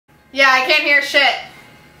Yeah, I can't hear shit.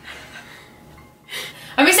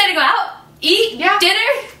 I'm excited to go out, eat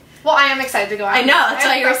dinner. Well, I am excited to go out. I know, that's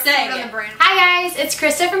what you were saying. Hi guys, it's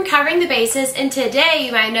Krista from Covering the Bases, and today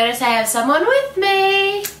you might notice I have someone with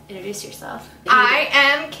me. Introduce yourself. I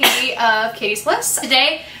am Katie of Katie's Bliss.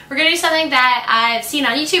 Today we're gonna do something that I've seen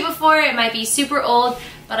on YouTube before. It might be super old,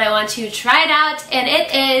 but I want to try it out, and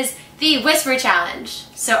it is the Whisper Challenge.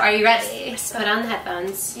 So are you ready? Put on the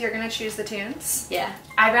headphones. You're gonna choose the tunes? Yeah.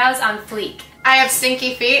 Eyebrows on fleek. I have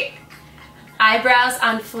stinky feet. Eyebrows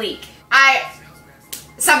on fleek.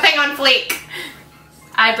 Something on fleek.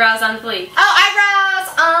 Eyebrows on fleek. Oh, eyebrows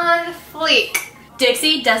on fleek.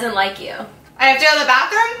 Dixie doesn't like you. I have to go to the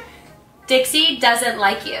bathroom? Dixie doesn't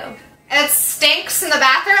like you. It stinks in the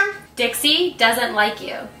bathroom? Dixie doesn't like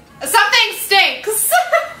you. Something stinks.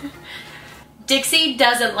 Dixie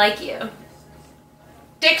doesn't like you.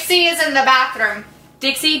 Dixie is in the bathroom.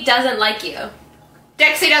 Dixie doesn't like you.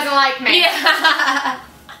 Dixie doesn't like me. Yeah.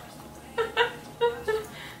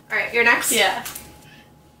 Alright, you're next? Yeah.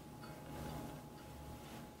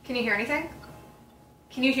 Can you hear anything?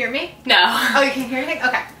 Can you hear me? No. Oh, you can hear anything?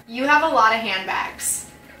 Okay. You have a lot of handbags.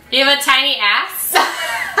 You have a tiny ass?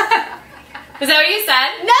 Is that what you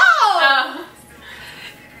said? No! Oh.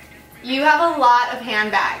 You have a lot of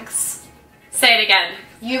handbags. Say it again.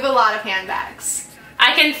 You have a lot of handbags.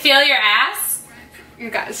 I can feel your ass? You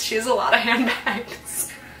guys, she has a lot of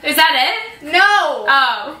handbags. Is that it? No!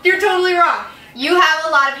 Oh. You're totally wrong. You have a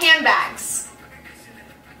lot of handbags.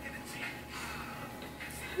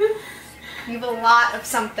 You have a lot of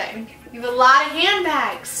something. You have a lot of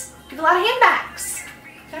handbags. You have a lot of handbags.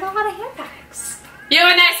 You have a lot of handbags. You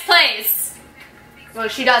have a nice place. Well,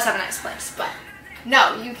 she does have a nice place, but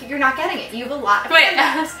no, you're not getting it. You have a lot of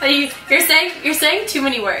handbags. You're saying too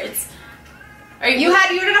many words. You had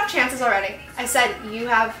enough chances already. I said you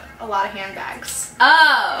have a lot of handbags.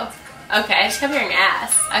 Oh. Okay, I just kept hearing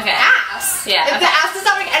ass. Okay. Ass? Yeah. If okay. the ass does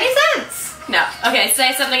not make any sense. No. Okay,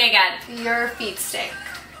 say something again. Your feet stink.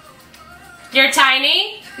 You're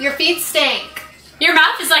tiny? Your feet stink. Your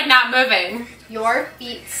mouth is like not moving. Your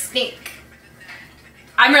feet stink.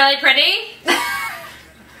 I'm really pretty?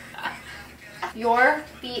 Your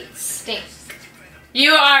feet stink.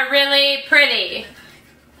 You are really pretty.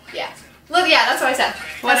 Yeah. Well, yeah, that's what I said.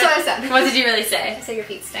 That's what I said. What did you really say? I said your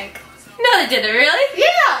feet stink. No, they didn't, really?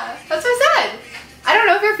 Yeah, that's what I said. I don't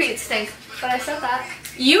know if your feet stink, but I said that.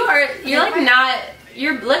 You're like not,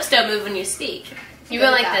 your lips don't move when you speak. You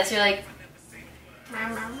go like this, you're like.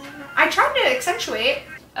 I tried to accentuate.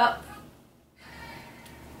 Oh.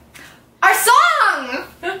 Our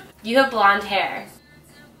song! You have blonde hair.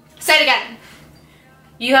 Say it again.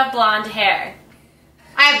 You have blonde hair.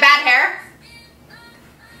 I have bad hair.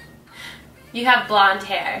 You have blonde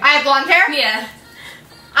hair. I have blonde hair? Yeah.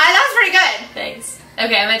 That was pretty good. Thanks.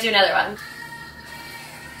 Okay, I'm gonna do another one.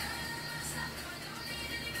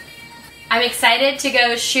 I'm excited to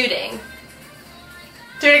go shooting.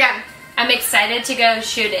 Do it again. I'm excited to go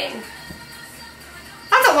shooting.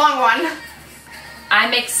 That's a long one.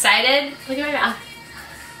 I'm excited. Look at my mouth.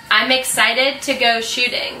 I'm excited to go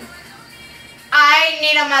shooting. I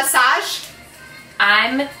need a massage.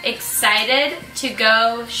 I'm excited to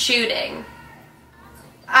go shooting.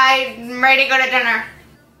 I'm ready to go to dinner.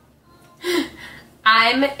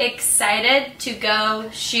 I'm excited to go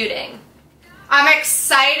shooting. I'm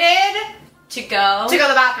excited to go to the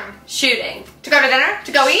bathroom. Shooting. To go to dinner?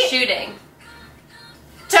 To go eat? Shooting.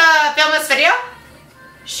 To film this video?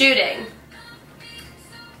 Shooting.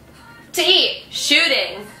 To eat?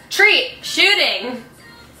 Shooting. Treat? Shooting.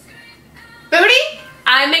 Booty?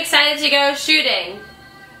 I'm excited to go shooting.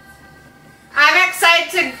 I'm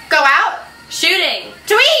excited to go out? Shooting.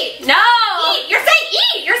 To eat? No! Eat! You're saying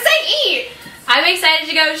eat! You're saying eat! I'm excited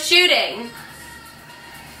to go shooting.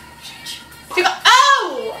 To go,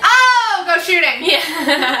 oh! Go shooting.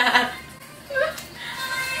 Yeah.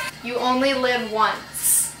 You only live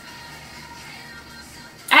once.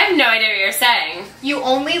 I have no idea what you're saying. You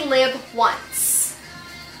only live once.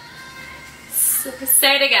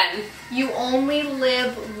 Say it again. You only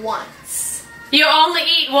live once. You only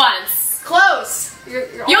eat once. Close. You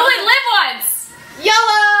only live once.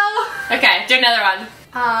 Yellow. Okay, do another one.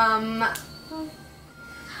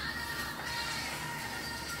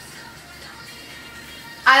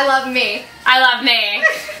 I love me. I love me.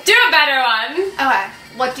 Do a better one. Okay.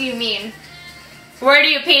 What do you mean? Where do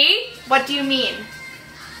you pee? What do you mean?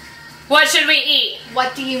 What should we eat?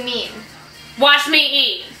 What do you mean? Watch me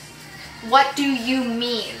eat. What do you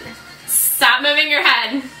mean? Stop moving your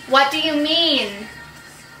head. What do you mean?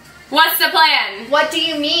 What's the plan? What do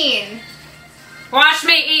you mean? Watch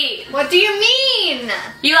me eat. What do you mean?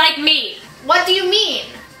 You like meat. What do you mean?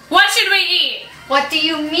 What What do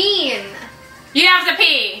you mean? You have to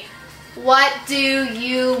pee. What do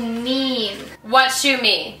you mean? What you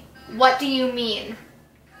mean? What do you mean?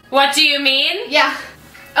 What do you mean? Yeah.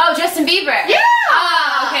 Oh, Justin Bieber. Yeah!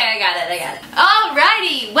 Oh, okay, I got it.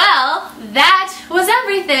 Alrighty, well, that was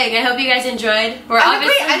everything. I hope you guys enjoyed.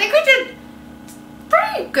 I think we did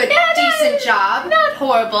pretty good, decent job. Not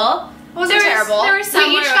horrible. Wasn't terrible. There were some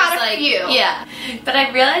we where each I got was a like, few. yeah. But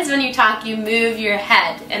I realized when you talk, you move your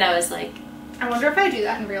head, and I was like, I wonder if I do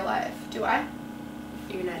that in real life. Do I?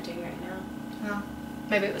 you're not doing it right now. Well,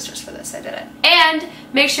 maybe it was just for this. I did it. And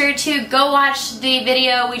make sure to go watch the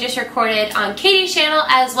video we just recorded on Katie's channel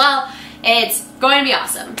as well. It's going to be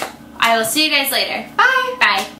awesome. I will see you guys later. Bye. Bye.